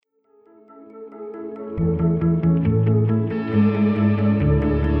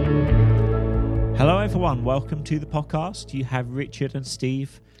everyone. Welcome to the podcast. You have Richard and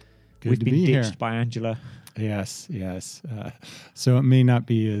Steve. Good We've to been be ditched here. by Angela. Yes. So it may not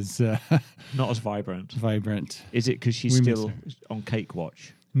be as Not as vibrant. vibrant. Is it because she's We miss still her. on Cake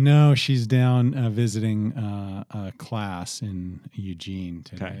Watch? No, she's down visiting a class in Eugene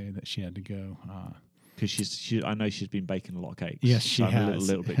today that she had to go. Because I know she's been baking a lot of cakes. Yes, so she I'm a has.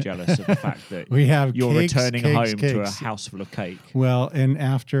 little bit jealous of the fact that We have you're cakes, returning cakes, home to a cakes. house full of cake. Well, and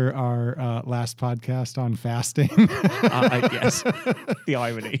after our last podcast on fasting, Yes, the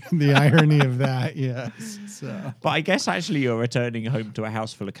irony. the irony of that, yes. So. But I guess actually you're returning home to a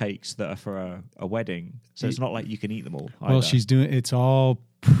house full of cakes that are for a wedding. So it's not like you can eat them all. Well, either. she's doing it's all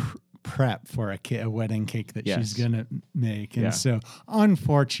prep for a wedding cake that she's gonna make, and so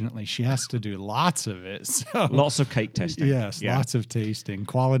unfortunately she has to do lots of it. So Lots of cake testing. yes, Yeah. lots of tasting,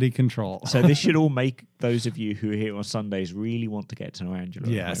 quality control. So this should all make those of you who are here on Sundays really want to get to know Angela. at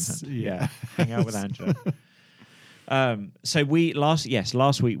the Yes, moment. yeah. Hang out with Angela. So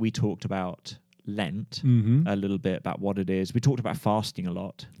last week we talked about Lent a little bit, about what it is. We talked about fasting a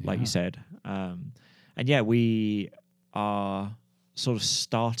lot, like you said, and we are sort of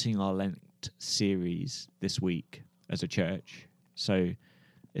starting our Lent series this week as a church. So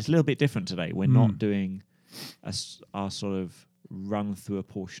it's a little bit different today. We're not doing our sort of run through a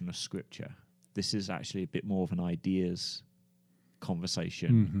portion of Scripture. This is actually a bit more of an ideas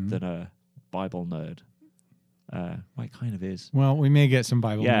conversation than a Bible nerd. Well, it kind of is. Well, we may get some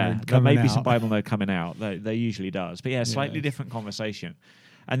Bible nerd There coming may be out. some Bible nerd coming out. There usually does. But yeah, slightly Yes. different conversation.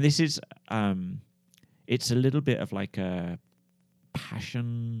 And this is, it's a little bit of like a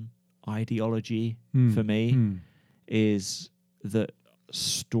passion ideology for me, is that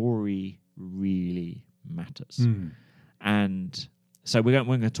story really matters. And so we're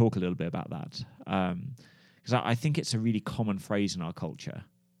going to talk a little bit about that. Because I think it's a really common phrase in our culture.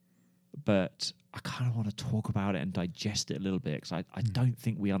 But I kind of want to talk about it and digest it a little bit, because I don't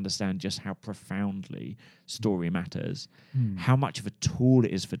think we understand just how profoundly story matters, how much of a tool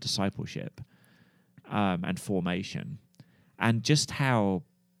it is for discipleship and formation, and just how,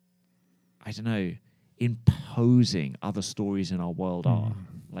 I don't know, imposing other stories in our world are.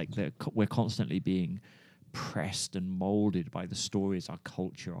 Like we're constantly being pressed and molded by the stories our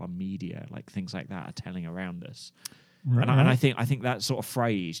culture, our media, like things like that are telling around us. Right. And I think that sort of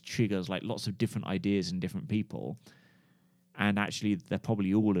phrase triggers like lots of different ideas in different people, and actually they're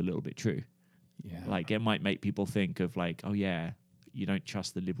probably all a little bit true. Yeah. Like it might make people think of like, oh yeah, you don't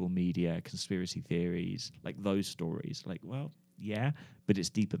trust the liberal media, conspiracy theories, like those stories. Like, well, yeah, but it's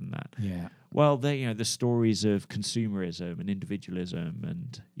deeper than that. Yeah. Well, the stories of consumerism and individualism,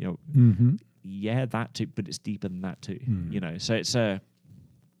 and yeah, that too, but it's deeper than that too. So it's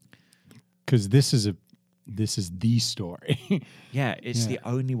Because this is the story. it's the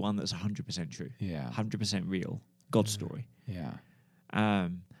only one that's 100% true. Yeah. 100% real. God's story. Yeah.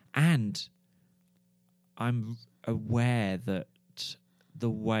 And I'm aware that the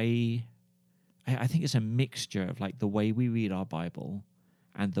way, I think it's a mixture of like the way we read our Bible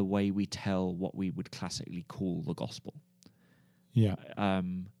and the way we tell what we would classically call the gospel. Yeah.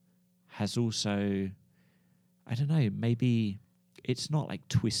 Has also, I don't know, maybe it's not like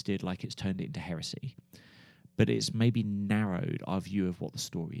twisted, like it's turned it into heresy, but it's maybe narrowed our view of what the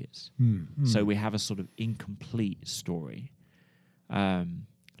story is. So we have a sort of incomplete story.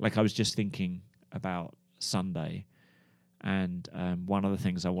 Like I was just thinking about Sunday, and one of the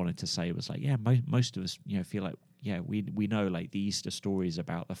things I wanted to say was like, most of us, feel like, we know like the Easter stories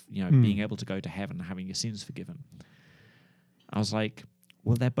about being able to go to heaven and having your sins forgiven. I was like,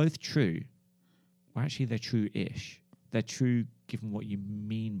 well, they're both true. Well, actually, they're true-ish. They're true given what you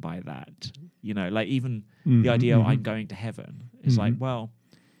mean by that. Like even the idea of I'm going to heaven is like, well,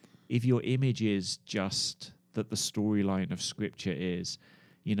 if your image is just that the storyline of Scripture is,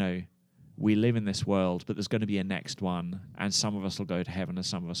 we live in this world, but there's going to be a next one, and some of us will go to heaven and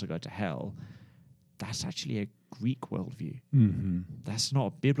some of us will go to hell. That's actually a Greek worldview. That's not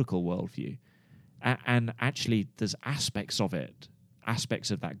a biblical worldview. And actually, there's aspects of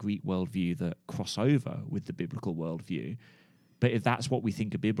that Greek worldview that cross over with the biblical worldview. But if that's what we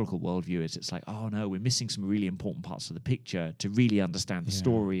think a biblical worldview is, it's like, oh no, we're missing some really important parts of the picture to really understand the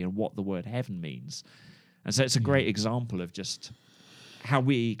story and what the word heaven means. And so it's a great example of just how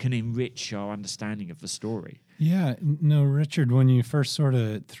we can enrich our understanding of the story. Yeah. No, Richard, when you first sort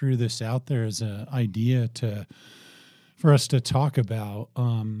of threw this out there as an idea for us to talk about,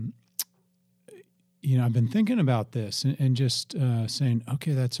 I've been thinking about this and just saying,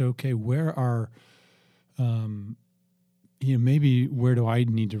 okay, that's okay. Where are, maybe where do I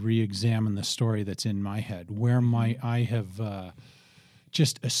need to re-examine the story that's in my head? Where might I have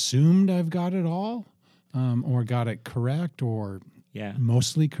just assumed I've got it all? or got it correct or Yeah.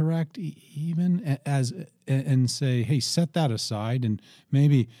 mostly correct, even and say, hey, set that aside and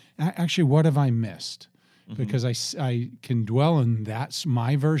maybe actually, what have I missed? Because I can dwell in that's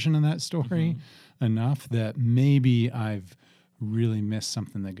my version of that story enough that maybe I've really missed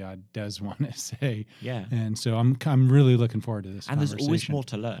something that God does want to say. Yeah. And so I'm really looking forward to this And conversation. there's always more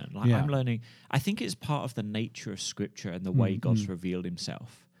to learn. Like, Yeah. I'm learning. I think it's part of the nature of Scripture and the way God's revealed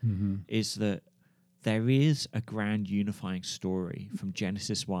himself is that there is a grand unifying story from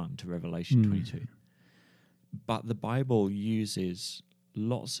Genesis 1 to Revelation 22. But the Bible uses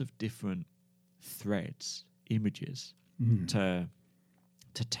lots of different threads, images, to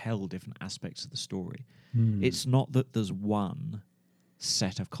tell different aspects of the story. It's not that there's one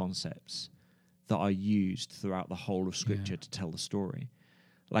set of concepts that are used throughout the whole of Scripture to tell the story.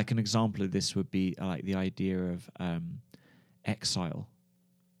 Like an example of this would be like the idea of exile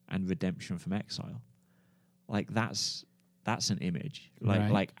and redemption from exile. Like that's an image.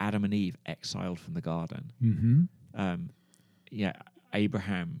 Like Adam and Eve exiled from the garden.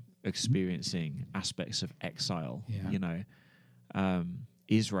 Abraham experiencing aspects of exile. You know,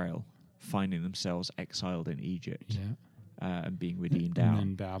 Israel finding themselves exiled in Egypt and being redeemed out. And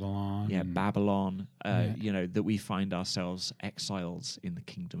then Babylon. Yeah, Babylon. You know, that we find ourselves exiles in the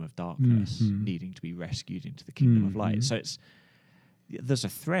kingdom of darkness, needing to be rescued into the kingdom of light. So there's a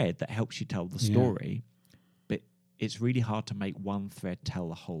thread that helps you tell the story, but it's really hard to make one thread tell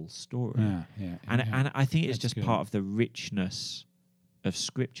the whole story. And I think it's just part of the richness of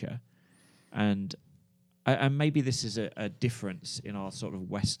Scripture. And maybe this is a difference in our sort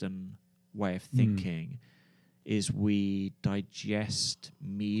of Western way of thinking, is we digest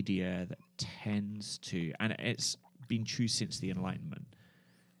media that tends to, and it's been true since the Enlightenment,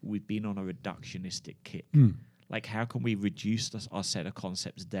 we've been on a reductionistic kick. Like, how can we reduce our set of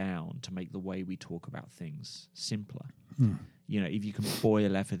concepts down to make the way we talk about things simpler? You know, if you can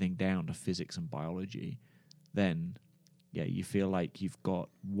boil everything down to physics and biology, then you feel like you've got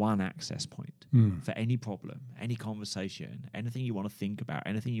one access point for any problem, any conversation, anything you want to think about,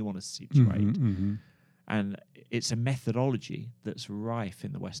 anything you want to situate. And it's a methodology that's rife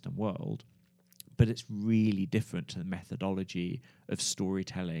in the Western world, but it's really different to the methodology of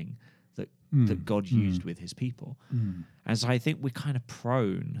storytelling that God used with his people. And so I think we're kind of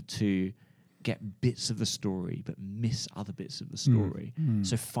prone to get bits of the story but miss other bits of the story.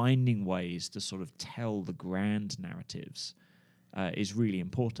 So finding ways to sort of tell the grand narratives is really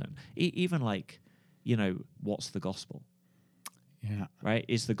important. Even like, you know, what's the gospel? Right?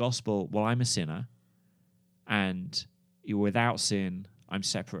 Is the gospel, well, I'm a sinner and without sin, I'm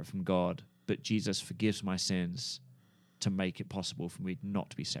separate from God, but Jesus forgives my sins to make it possible for me not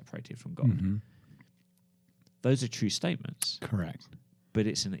to be separated from God. Those are true statements. Correct. But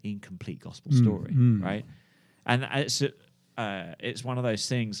it's an incomplete gospel story, right? And it's one of those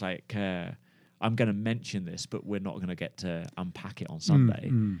things like, I'm going to mention this, but we're not going to get to unpack it on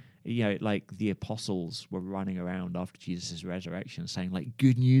Sunday. You know, like the apostles were running around after Jesus' resurrection saying, like,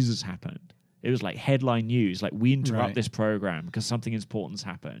 good news has happened. It was like headline news, like, we interrupt this program because something important's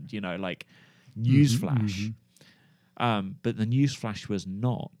happened, you know, like newsflash. But the newsflash was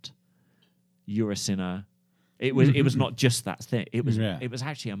not, you're a sinner. It was not just that thing. It was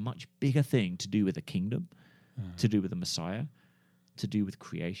actually a much bigger thing to do with the kingdom, to do with the Messiah, to do with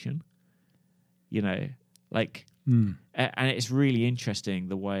creation. You know, like, and it's really interesting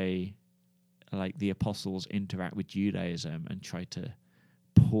the way, like, the apostles interact with Judaism and try to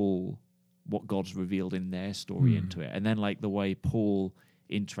pull what God's revealed in their story into it, and then like the way Paul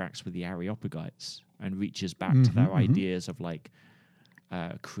interacts with the Areopagites and reaches back to their ideas of like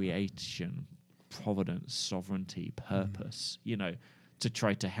creation, providence, sovereignty, purpose, you know, to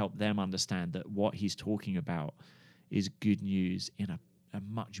try to help them understand that what he's talking about is good news in a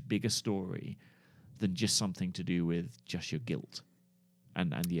much bigger story than just something to do with just your guilt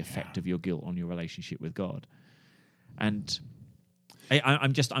and the effect of your guilt on your relationship with God. And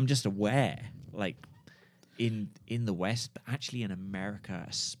I'm just aware, like, in the West, but actually in America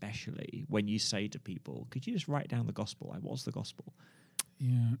especially, when you say to people, could you just write down the gospel? Like, what's the gospel?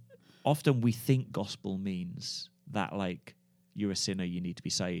 Yeah. Often we think gospel means that, like, you're a sinner, you need to be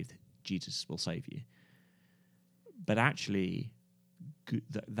saved, Jesus will save you. But actually,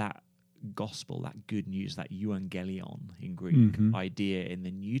 that gospel, that good news, that euangelion in Greek idea in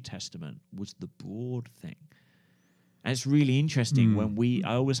the New Testament was the broad thing. And it's really interesting when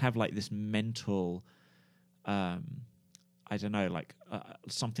I always have like this mental, I don't know, like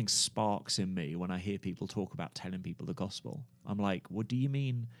something sparks in me when I hear people talk about telling people the gospel. I'm like, what do you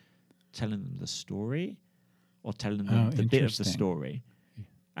mean telling them the story or telling them the bit of the story?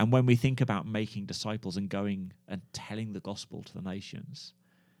 And when we think about making disciples and going and telling the gospel to the nations,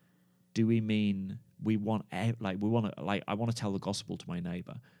 do we mean I want to tell the gospel to my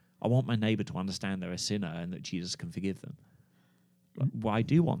neighbor? I want my neighbor to understand they're a sinner and that Jesus can forgive them. Well, I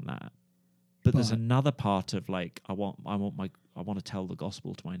do want that. But there's another part of like I want to tell the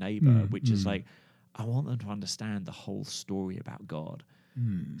gospel to my neighbor, which is like I want them to understand the whole story about God,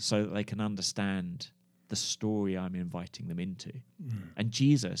 so that they can understand the story I'm inviting them into. And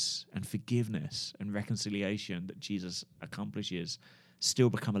Jesus and forgiveness and reconciliation that Jesus accomplishes still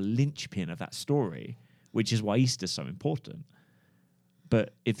become a linchpin of that story, which is why Easter's so important.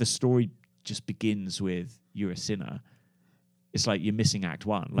 But if the story just begins with you're a sinner, it's like you're missing act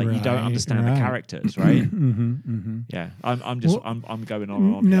one. Like you don't understand the characters, right? Yeah, I'm going on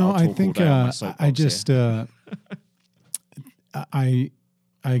and on. No, I think I just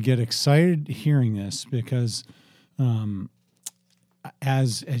I get excited hearing this because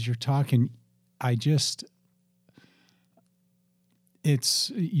as you're talking, I'm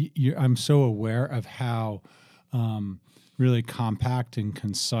so aware of how really compact and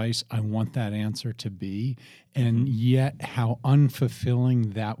concise I want that answer to be, and yet how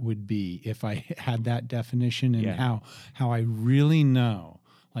unfulfilling that would be if I had that definition, and how I really know,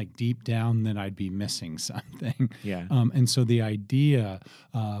 like deep down, that I'd be missing something. Yeah. And so the idea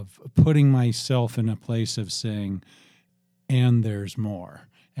of putting myself in a place of saying, and there's more,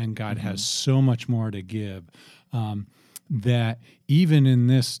 and God has so much more to give, that even in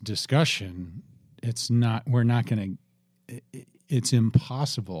this discussion, it's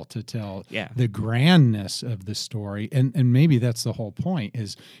impossible to tell the grandness of the story. And maybe that's the whole point,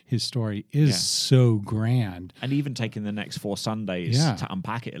 is his story is so grand. And even taking the next 4 Sundays to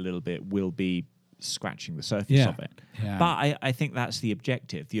unpack it a little bit will be scratching the surface of it. Yeah. But I think that's the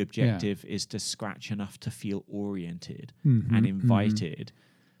objective. The objective is to scratch enough to feel oriented and invited,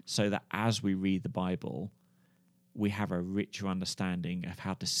 so that as we read the Bible, we have a richer understanding of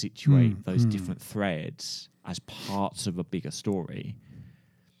how to situate those different threads as parts of a bigger story.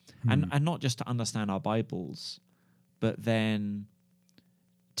 And not just to understand our Bibles, but then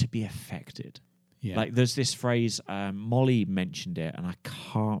to be affected. Yeah. Like there's this phrase, Molly mentioned it, and I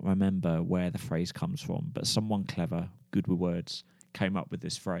can't remember where the phrase comes from, but someone clever, good with words, came up with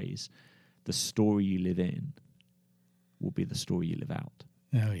this phrase: the story you live in will be the story you live out.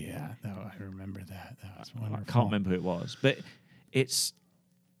 Oh, yeah. No, I remember that. That was wonderful. I can't remember who it was, but it's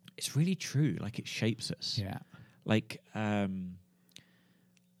really true. Like it shapes us. Yeah. Like,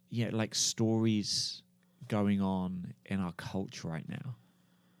 like stories going on in our culture right now.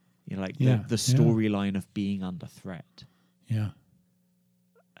 You know, like the storyline of being under threat. Yeah.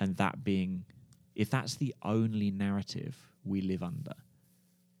 And that being, if that's the only narrative we live under.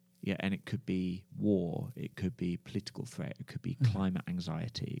 Yeah, and it could be war, it could be political threat, it could be climate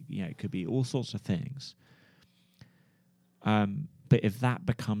anxiety, it could be all sorts of things. But if that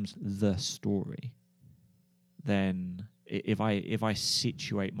becomes the story, then if I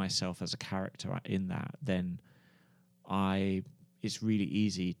situate myself as a character in that, then it's really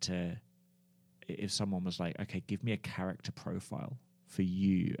easy to, if someone was like, okay, give me a character profile for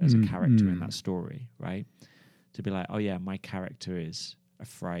you as a character in that story, right? To be like, oh yeah, my character is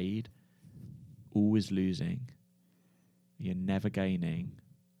afraid, always losing, you're never gaining,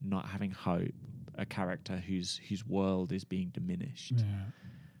 not having hope, a character whose world is being diminished.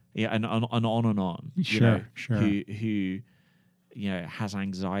 And on and on. Sure. Who has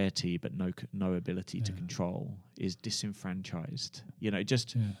anxiety but no ability to control, is disenfranchised.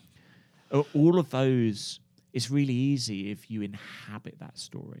 All of those. It's really easy if you inhabit that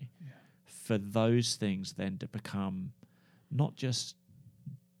story for those things then to become not just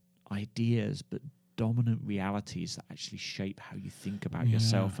ideas, but dominant realities that actually shape how you think about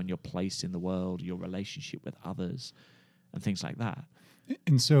yourself and your place in the world, your relationship with others, and things like that.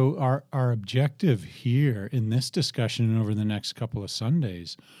 And so our objective here in this discussion and over the next couple of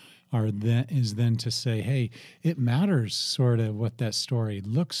Sundays is then to say, hey, it matters sort of what that story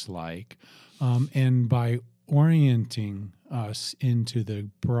looks like. And by orienting us into the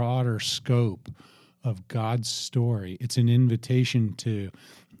broader scope of God's story, it's an invitation to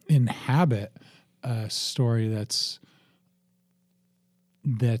inhabit a story that's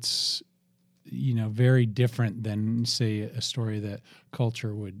very different than, say, a story that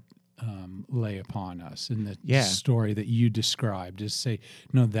culture would lay upon us. And the story that you described is say,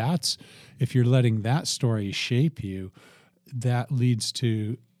 no, that's, if you're letting that story shape you, that leads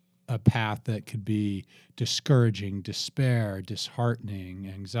to a path that could be discouraging, despair, disheartening,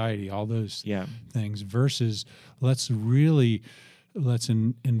 anxiety, all those things, versus let's really let's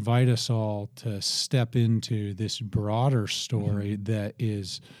invite us all to step into this broader story that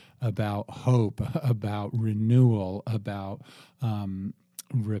is about hope, about renewal, about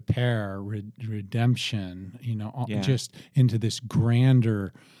repair, redemption, just into this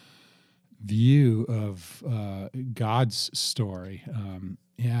grander view of God's story.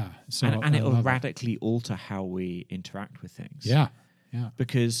 So and it will radically alter how we interact with things. Yeah.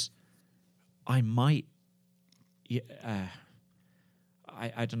 Because I might,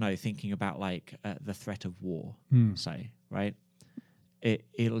 I don't know, thinking about like the threat of war, say, right?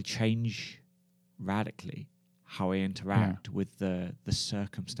 It'll change radically how I interact with the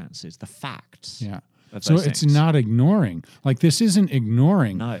circumstances, the facts. Yeah. Of So those it's things. not ignoring. Like, this isn't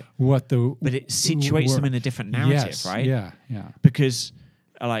ignoring what the... But it situates them in a different narrative, right? Yeah. Because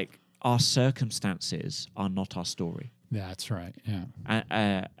like our circumstances are not our story. That's right,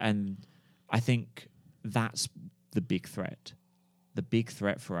 yeah. And I think that's the big threat. The big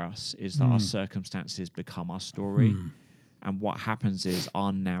threat for us is that our circumstances become our story. And what happens is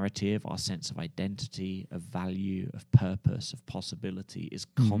our narrative, our sense of identity, of value, of purpose, of possibility is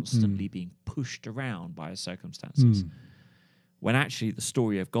constantly being pushed around by our circumstances. When actually the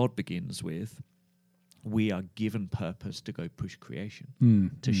story of God begins with, we are given purpose to go push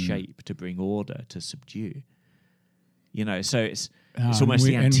creation, to shape, to bring order, to subdue. So it's almost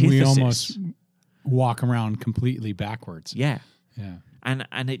the antithesis. And we almost walk around completely backwards. Yeah. Yeah.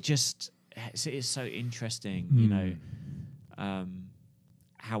 And it just, it's so interesting,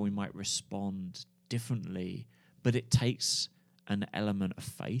 how we might respond differently, but it takes an element of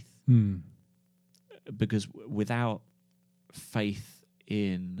faith, because without faith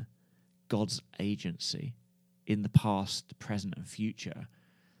in God's agency in the past, present, and future,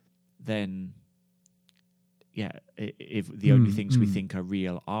 then if the only things we think are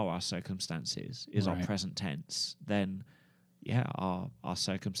real are our circumstances, is our present tense, then our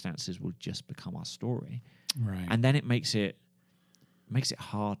circumstances will just become our story. Right. And then it makes it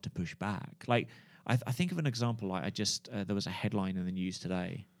hard to push back. Like I think of an example. Like there was a headline in the news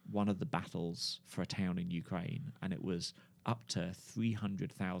today, one of the battles for a town in Ukraine, and it was up to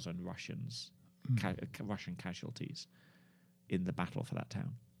 300,000 Russians, Russian casualties in the battle for that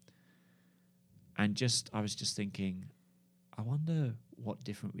town. And I was just thinking, I wonder what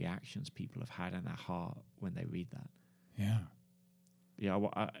different reactions people have had in their heart when they read that. Yeah.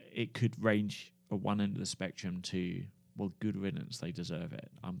 It could range at one end of the spectrum to, well, good riddance, they deserve it.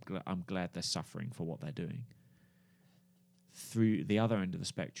 I'm glad they're suffering for what they're doing. Through the other end of the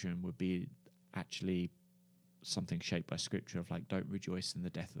spectrum would be actually something shaped by scripture of like, don't rejoice in the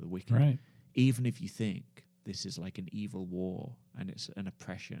death of the wicked. Right. Even if you think this is like an evil war and it's an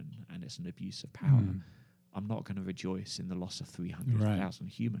oppression and it's an abuse of power, I'm not going to rejoice in the loss of 300,000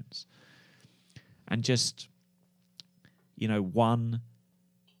 humans. And just, one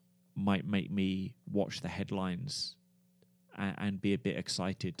might make me watch the headlines and be a bit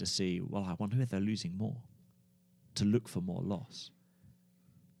excited to see, well, I wonder if they're losing more, to look for more loss.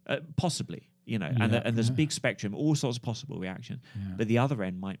 Possibly, and there's a big spectrum, all sorts of possible reaction. Yeah. But the other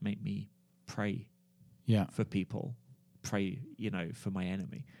end might make me pray for people, pray, for my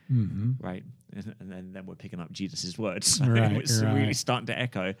enemy, right? And then we're picking up Jesus' words. So it's really starting to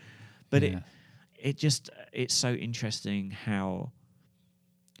echo. But it's so interesting how,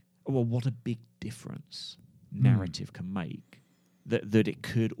 what a big difference narrative can make, that it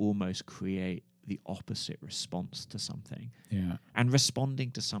could almost create the opposite response to something. Yeah. And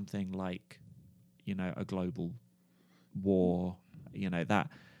responding to something like, a global war,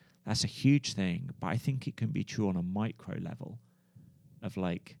 that's a huge thing, but I think it can be true on a micro level of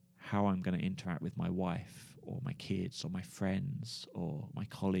like how I'm going to interact with my wife or my kids or my friends or my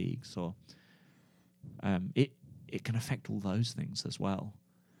colleagues, or it can affect all those things as well,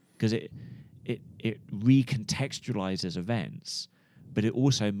 because it recontextualizes events, but it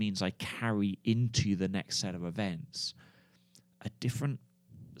also means I carry into the next set of events a different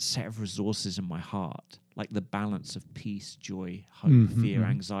set of resources in my heart. Like the balance of peace, joy, hope, fear,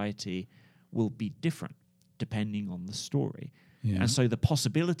 anxiety will be different depending on the story. Yeah. And so the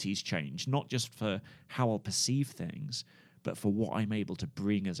possibilities change, not just for how I'll perceive things, but for what I'm able to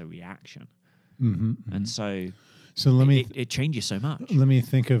bring as a reaction. And so let me it changes so much. Let me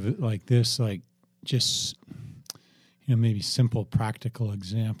think of it like this, like just maybe simple practical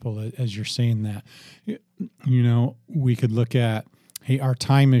example as you're saying that. We could look at, hey, our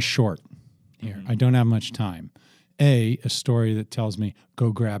time is short here. I don't have much time. A story that tells me,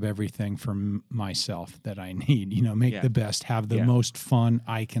 go grab everything for myself that I need, make the best, have the most fun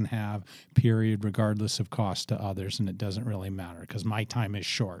I can have, period, regardless of cost to others. And it doesn't really matter because my time is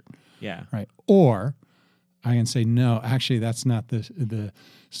short. Yeah. Right. Or I can say, no, actually, that's not the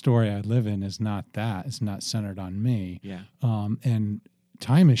story I live in. Is not that. It's not centered on me. Yeah. And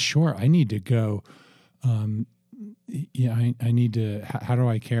time is short. I need to go. I need to. How do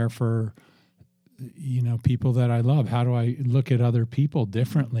I care for, people that I love? How do I look at other people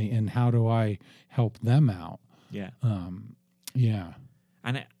differently, and how do I help them out? Yeah. Yeah.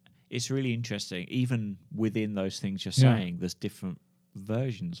 And it's really interesting. Even within those things you're Yeah. saying, there's different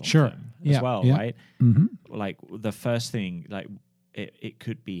versions of Sure. them as Yeah. well, Yeah. right? Mm-hmm. Like the first thing, like it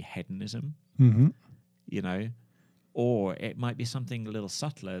could be hedonism, Mm-hmm. or it might be something a little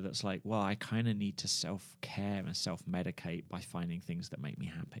subtler that's like, well, I kind of need to self-care and self-medicate by finding things that make me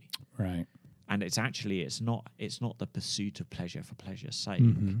happy. Right. And it's not the pursuit of pleasure for pleasure's sake.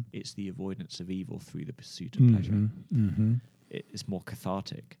 Mm-hmm. It's the avoidance of evil through the pursuit of pleasure. Mm-hmm. It's more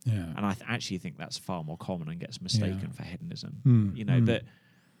cathartic. Yeah. And I actually think that's far more common and gets mistaken Yeah. for hedonism. Mm.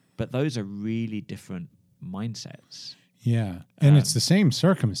 But those are really different mindsets. Yeah. And it's the same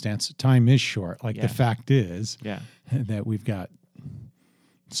circumstance. Time is short. Like Yeah. the fact is Yeah. that we've got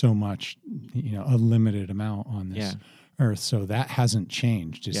so much, a limited amount on this Yeah. earth. So that hasn't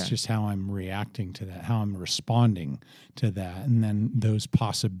changed. It's Yeah. just how I'm reacting to that, how I'm responding to that. And then those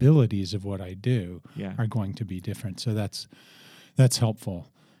possibilities of what I do Yeah. are going to be different. So that's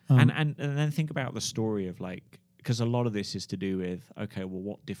helpful. And then think about the story of because a lot of this is to do with, okay, well,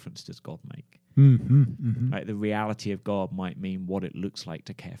 what difference does God make? Mm-hmm, mm-hmm. Like the reality of God might mean what it looks like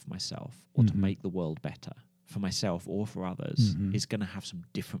to care for myself or to make the world better for myself or for others is going to have some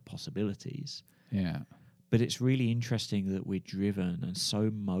different possibilities. Yeah. But it's really interesting that we're driven and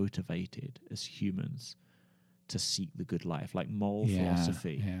so motivated as humans to seek the good life, like moral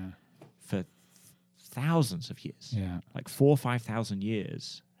philosophy for thousands of years, like 4,000 or 5,000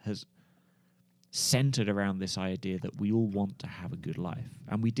 years has centered around this idea that we all want to have a good life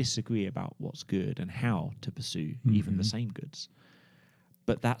and we disagree about what's good and how to pursue even the same goods.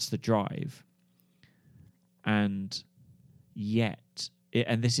 But that's the drive. And yet,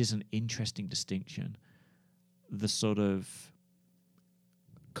 and this is an interesting distinction, the sort of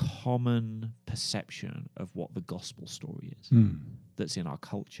common perception of what the gospel story is that's in our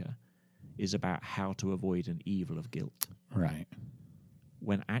culture is about how to avoid an evil of guilt. Right.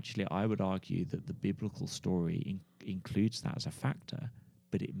 When actually I would argue that the biblical story includes that as a factor,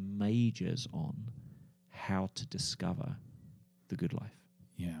 but it majors on how to discover the good life.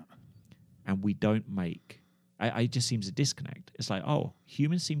 Yeah. And we don't make... it just seems a disconnect. It's like,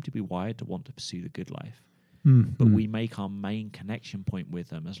 humans seem to be wired to want to pursue the good life. But we make our main connection point with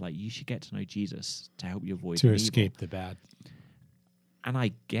them as like, you should get to know Jesus to help you avoid to evil. escape the bad. And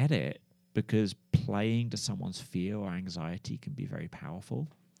I get it, because playing to someone's fear or anxiety can be very powerful.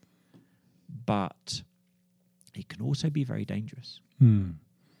 But it can also be very dangerous.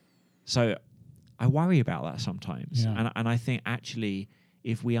 So I worry about that sometimes. Yeah. And I think actually,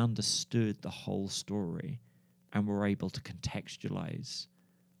 if we understood the whole story and were able to contextualize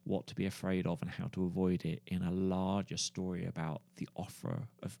what to be afraid of and how to avoid it in a larger story about the offer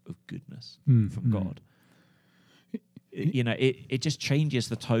of goodness from God, it just changes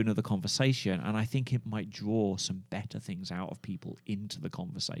the tone of the conversation. And I think it might draw some better things out of people into the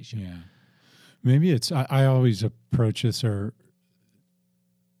conversation. Yeah. Maybe it's, I always approach this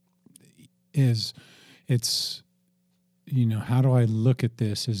it's, how do I look at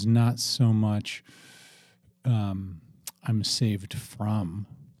this as not so much I'm saved from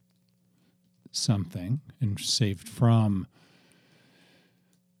something and saved from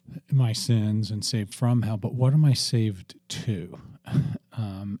my sins and saved from hell, but what am I saved to?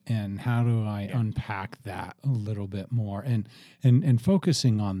 And how do I unpack that a little bit more? And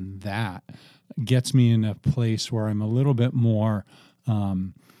focusing on that gets me in a place where I'm a little bit more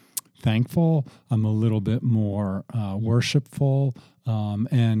thankful. I'm a little bit more worshipful.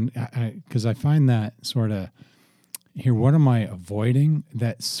 And because I find that sort of, here, what am I avoiding?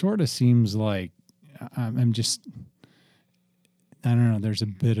 That sort of seems like I'm just, I don't know, there's a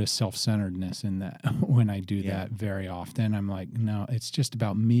bit of self-centeredness in that when I do that very often. I'm like, no, it's just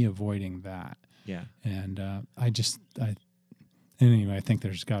about me avoiding that. Yeah. And anyway, I think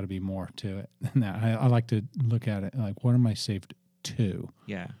there's got to be more to it than that. I like to look at it like, what am I saved to?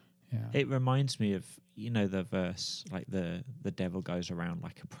 Yeah. Yeah. It reminds me of, the verse, like the devil goes around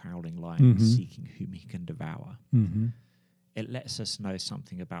like a prowling lion seeking whom he can devour. Mm-hmm. It lets us know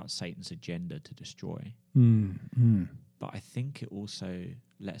something about Satan's agenda to destroy. Mm-hmm. But I think it also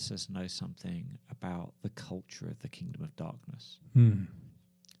lets us know something about the culture of the kingdom of darkness.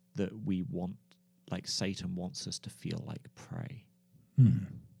 That we want, like Satan wants us to feel like prey.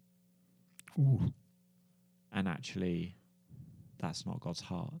 Ooh. And actually, that's not God's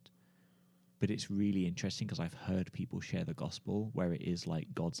heart. But it's really interesting because I've heard people share the gospel where it is like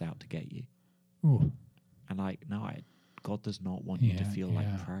God's out to get you. Ooh. And like, no, God does not want you to feel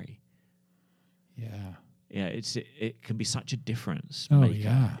like prey. Yeah. Yeah, it can be such a difference Oh, maker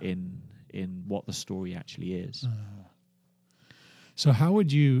yeah. in what the story actually is. So how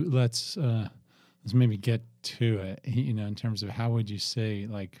would you let's maybe get to it, in terms of how would you say,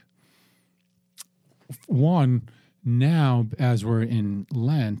 like, one, now as we're in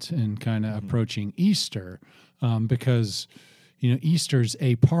Lent and kind of approaching Easter, because Easter's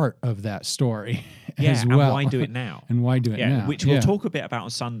a part of that story as well. And why do it now? And why do it now? Which we'll talk a bit about on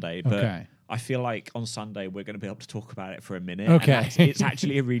Sunday, but Okay. I feel like on Sunday we're going to be able to talk about it for a minute. Okay. And it's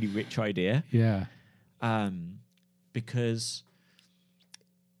actually a really rich idea. Yeah. Because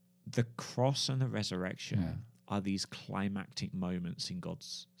the cross and the resurrection are these climactic moments in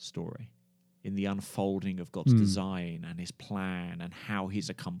God's story, in the unfolding of God's design and his plan and how he's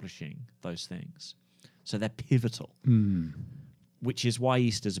accomplishing those things. So they're pivotal, which is why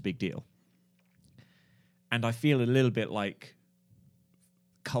Easter's a big deal. And I feel a little bit like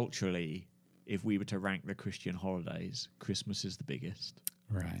culturally, if we were to rank the Christian holidays, Christmas is the biggest.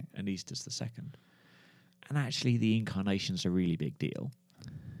 Right. And Easter's the second. And actually the incarnation's a really big deal.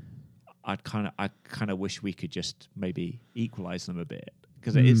 I kind of wish we could just maybe equalize them a bit,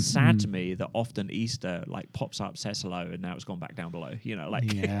 because it's sad to me that often Easter like pops up, says hello, and now it's gone back down below.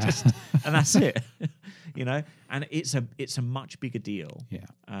 And that's it. And it's a much bigger deal. Yeah.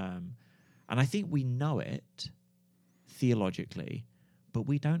 And I think we know it theologically, but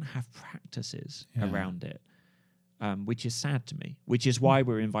we don't have practices around it, which is sad to me. Which is why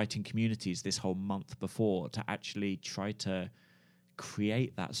we're inviting communities this whole month before to actually try to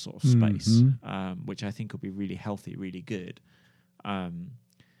create that sort of space, which I think will be really healthy, really good. I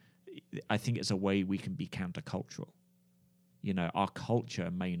think it's a way we can be countercultural. Our culture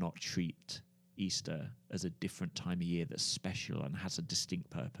may not treat Easter as a different time of year that's special and has a distinct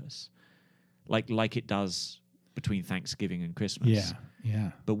purpose, like it does between Thanksgiving and Christmas.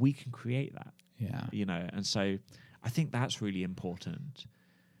 Yeah. But we can create that. Yeah. And so I think that's really important.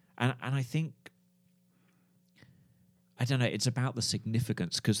 And I think, I don't know, it's about the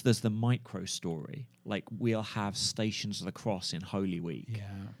significance, because there's the micro story. Like, we'll have Stations of the Cross in Holy Week. Yeah.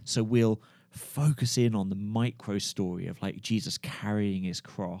 So we'll focus in on the micro story of like Jesus carrying his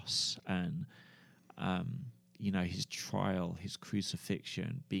cross and, his trial, his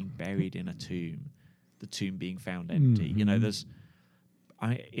crucifixion, being buried in a tomb, the tomb being found empty.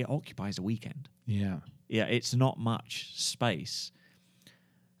 It occupies a weekend. Yeah. Yeah, it's not much space.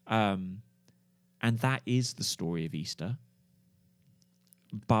 And that is the story of Easter.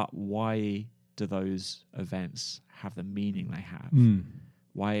 But why do those events have the meaning they have?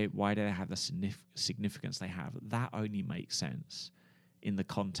 Why do they have the significance they have? That only makes sense in the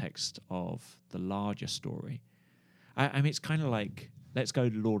context of the larger story. I mean, it's kind of like, let's go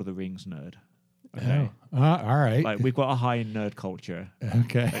Lord of the Rings nerd. Okay. All right. Like, we've got a high nerd culture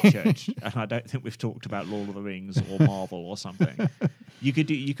Okay. at church, and I don't think we've talked about Lord of the Rings or Marvel or something. You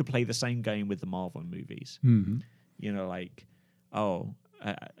could play the same game with the Marvel movies.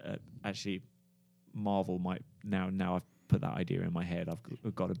 Actually, Marvel might now I've put that idea in my head.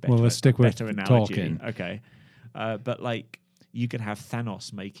 I've got a better, let's stick with better analogy. Tolkien. Okay, but like, you could have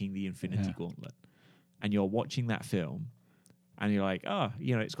Thanos making the Infinity Gauntlet, and you're watching that film. And you're like,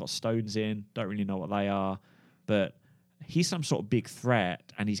 it's got stones in, don't really know what they are, but he's some sort of big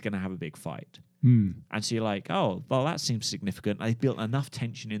threat and he's going to have a big fight. And so you're like, well, that seems significant. They've built enough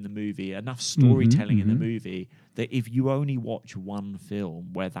tension in the movie, enough storytelling in the movie, that if you only watch one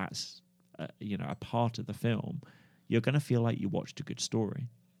film where that's, a part of the film, you're going to feel like you watched a good story.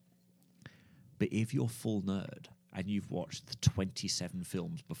 But if you're full nerd and you've watched the 27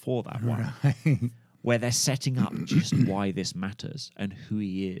 films before that one, where they're setting up just why this matters and who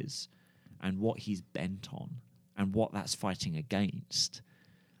he is and what he's bent on and what that's fighting against,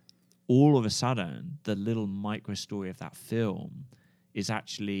 all of a sudden, the little micro story of that film is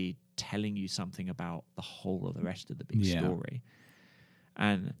actually telling you something about the whole of the rest of the big story.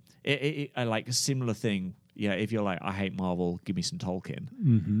 And I like a similar thing. Yeah, if you're like, I hate Marvel, give me some Tolkien.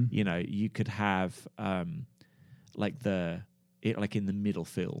 You could have like in the middle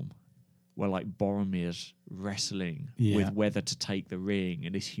film, where like Boromir's wrestling with whether to take the ring,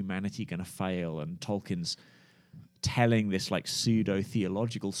 and is humanity going to fail? And Tolkien's telling this like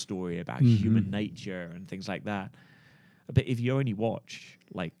pseudo-theological story about human nature and things like that. But if you only watch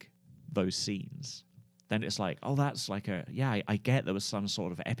like those scenes, then it's like, that's like I get there was some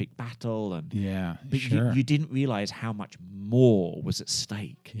sort of epic battle, and but you didn't realize how much more was at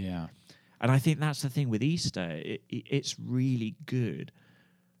stake. Yeah. And I think that's the thing with Easter. It's really good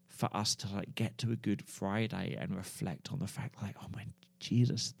for us to like get to a Good Friday and reflect on the fact like, oh my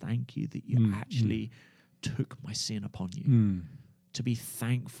Jesus, thank you that you actually took my sin upon you. To be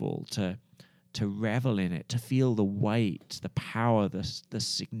thankful, to revel in it, to feel the weight, the power, the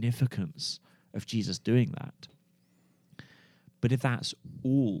significance of Jesus doing that. But if that's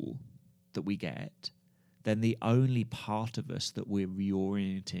all that we get, then the only part of us that we're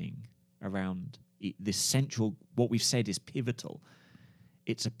reorienting around this central, what we've said is pivotal.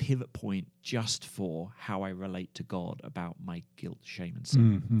 It's a pivot point just for how I relate to God about my guilt, shame, and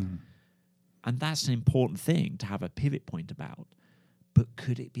sin. And that's an important thing to have a pivot point about. But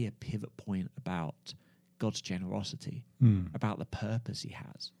could it be a pivot point about God's generosity, about the purpose he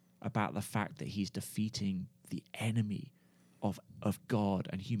has, about the fact that he's defeating the enemy of God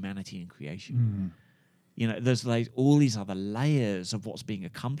and humanity and creation? You know, there's like all these other layers of what's being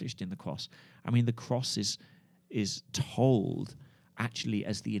accomplished in the cross. I mean, the cross is told actually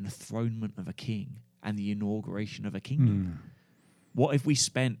as the enthronement of a king and the inauguration of a kingdom. What if we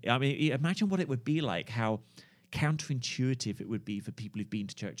spent, I mean, imagine what it would be like, how counterintuitive it would be for people who've been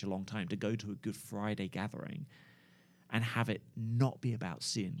to church a long time to go to a Good Friday gathering and have it not be about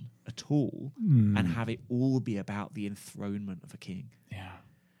sin at all and have it all be about the enthronement of a king. Yeah.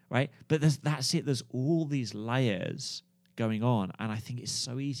 Right? But that's it. There's all these layers going on, and I think it's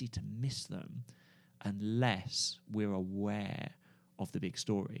so easy to miss them unless we're aware of the big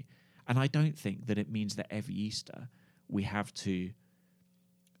story. And I don't think that it means that every Easter we have to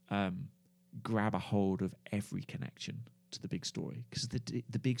grab a hold of every connection to the big story, because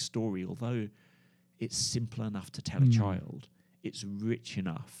the big story, although it's simple enough to tell a child, it's rich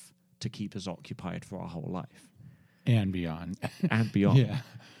enough to keep us occupied for our whole life. And beyond. And beyond. Yeah.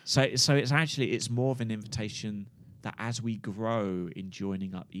 So it's more of an invitation that as we grow in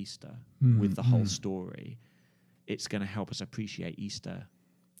joining up Easter with the whole story, it's going to help us appreciate Easter,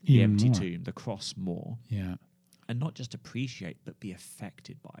 the Even empty more. tomb, the cross more. Yeah. And not just appreciate, but be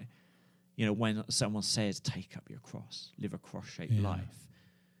affected by. You know, when someone says, take up your cross, live a cross-shaped life,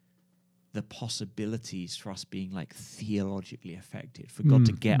 the possibilities for us being like theologically affected, for God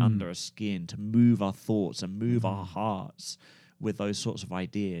to get under our skin, to move our thoughts and move our hearts with those sorts of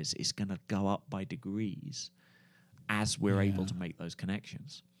ideas is going to go up by degrees as we're able to make those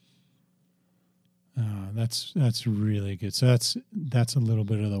connections. That's really good. So that's a little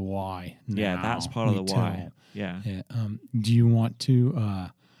bit of the why. Yeah, that's part of the why. Yeah. Do you want to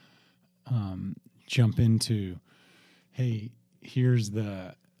jump into, hey, here's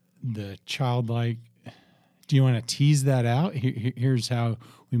the childlike? Do you want to tease that out? Here's how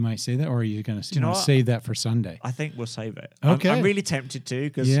we might say that, or are you going to save that for Sunday? I think we'll save it. Okay. I'm really tempted to,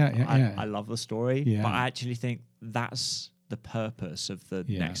 because I love the story, Yeah. but I actually think that's the purpose of the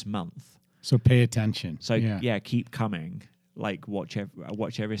next month. So pay attention. So keep coming. Like watch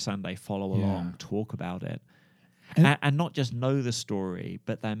every Sunday, follow along, talk about it. And not just know the story,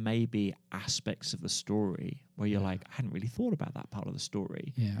 but there may be aspects of the story where you're like, I hadn't really thought about that part of the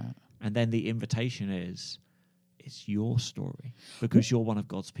story. Yeah. And then the invitation is, it's your story because you're one of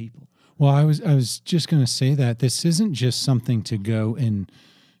God's people. Well, I was just going to say that this isn't just something to go and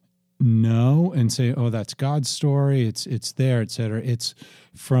know and say, oh, that's God's story. It's there, etc. It's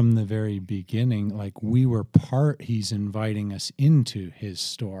from the very beginning. Like we were he's inviting us into his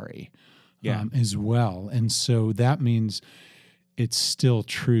story. As well. And so that means it's still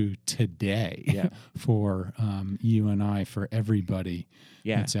true today for you and I, for everybody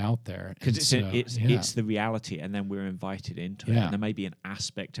that's out there. Because it's the reality, and then we're invited into it. And there may be an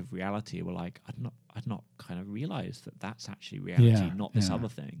aspect of reality we're like, I'd not kind of realized that that's actually reality, not this other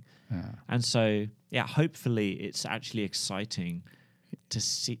thing. And so, hopefully it's actually exciting to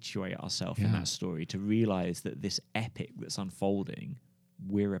situate ourselves in that story, to realize that this epic that's unfolding,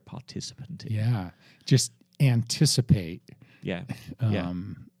 we're a participant in. Yeah. Just anticipate. Yeah.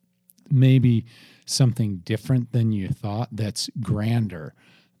 Maybe something different than you thought, that's grander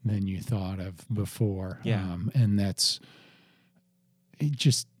than you thought of before. And that's it.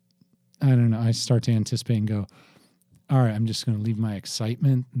 Just, I don't know. I start to anticipate and go, all right, I'm just going to leave my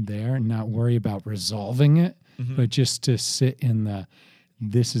excitement there and not worry about resolving it, but just to sit in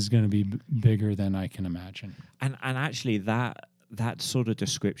this is going to be bigger than I can imagine. And actually that sort of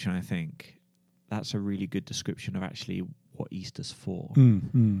description, I think, that's a really good description of actually what Easter's for.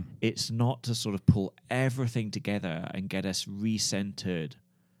 It's not to sort of pull everything together and get us recentered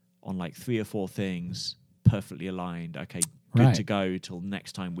on like 3 or 4 things perfectly aligned. Okay, good to go till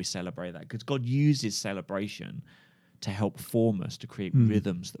next time we celebrate that. Because God uses celebration to help form us, to create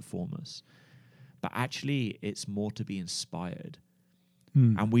rhythms that form us. But actually, it's more to be inspired.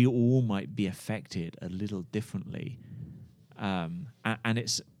 And we all might be affected a little differently. And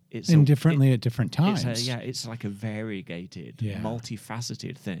it's and differently at different times. It's like a variegated,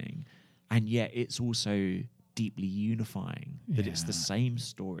 multifaceted thing, and yet it's also deeply unifying. That it's the same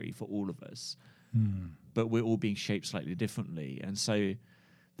story for all of us, but we're all being shaped slightly differently, and so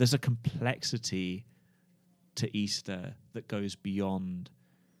there's a complexity to Easter that goes beyond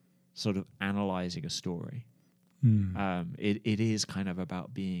sort of analyzing a story. It is kind of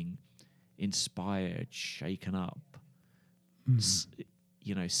about being inspired, shaken up,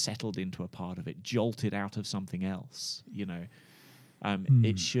 settled into a part of it, jolted out of something else.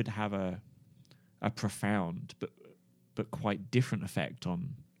 It should have a profound but quite different effect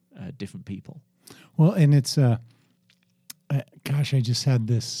on different people. Well, and it's gosh, I just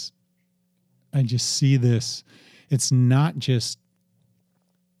see this. It's not just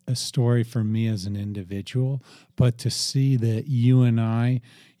a story for me as an individual, but to see that you and I,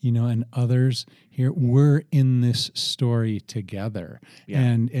 and others here, we're in this story together,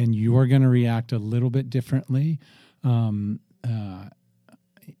 and you're going to react a little bit differently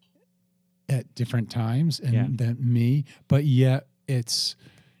at different times than me, but yet it's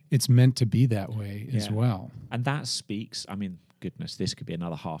meant to be that way as well. And that speaks, I mean, goodness, this could be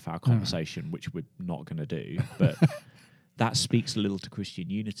another half-hour conversation, which we're not going to do, but that speaks a little to Christian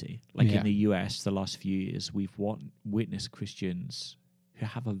unity. Like in the US, the last few years, we've witnessed Christians who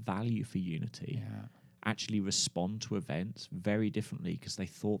have a value for unity actually respond to events very differently because they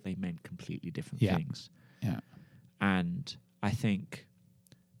thought they meant completely different things. Yeah. And I think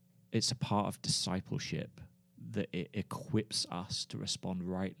it's a part of discipleship that it equips us to respond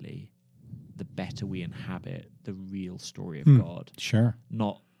rightly the better we inhabit the real story of God. Sure.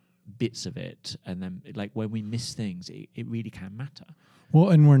 Not bits of it. And then, like, when we miss things, it really can matter. Well,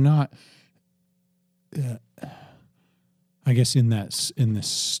 and we're not, I guess in this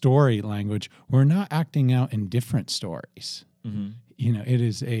story language, we're not acting out in different stories. Mm-hmm. It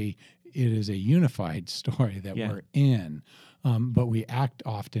is a unified story that we're in, but we act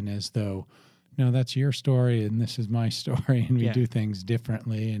often as though, no, that's your story and this is my story, and we do things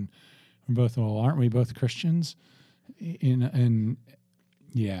differently. And we're both, well, aren't we both Christians? And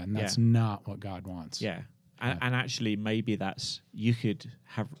that's not what God wants. Yeah. And actually, maybe you could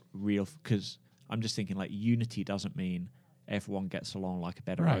have because I'm just thinking, like, unity doesn't mean everyone gets along like a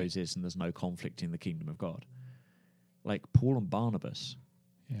bed of roses and there's no conflict in the kingdom of God. Like, Paul and Barnabas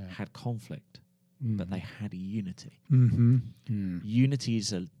had conflict, but they had a unity. Unity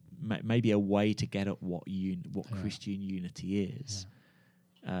is maybe a way to get at what Christian unity is.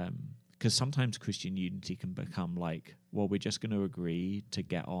 Because sometimes Christian unity can become like, well, we're just going to agree to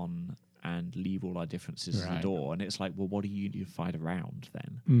get on and leave all our differences at the door. And it's like, well, what are you unified around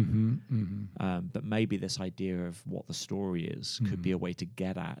then? But maybe this idea of what the story is could be a way to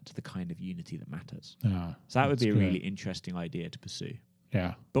get at the kind of unity that matters. So that would be a really interesting idea to pursue.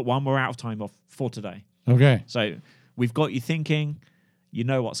 Yeah. But one, we're out of time for today. Okay. So we've got you thinking, you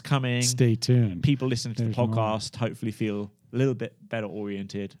know what's coming. Stay tuned. People listening to the podcast hopefully feel a little bit better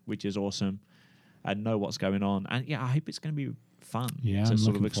oriented, which is awesome, and know what's going on. And I hope it's going to be fun to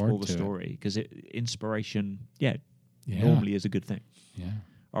sort of explore the story, because inspiration, normally is a good thing. Yeah.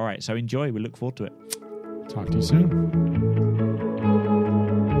 All right, so enjoy. We look forward to it. Talk to you soon.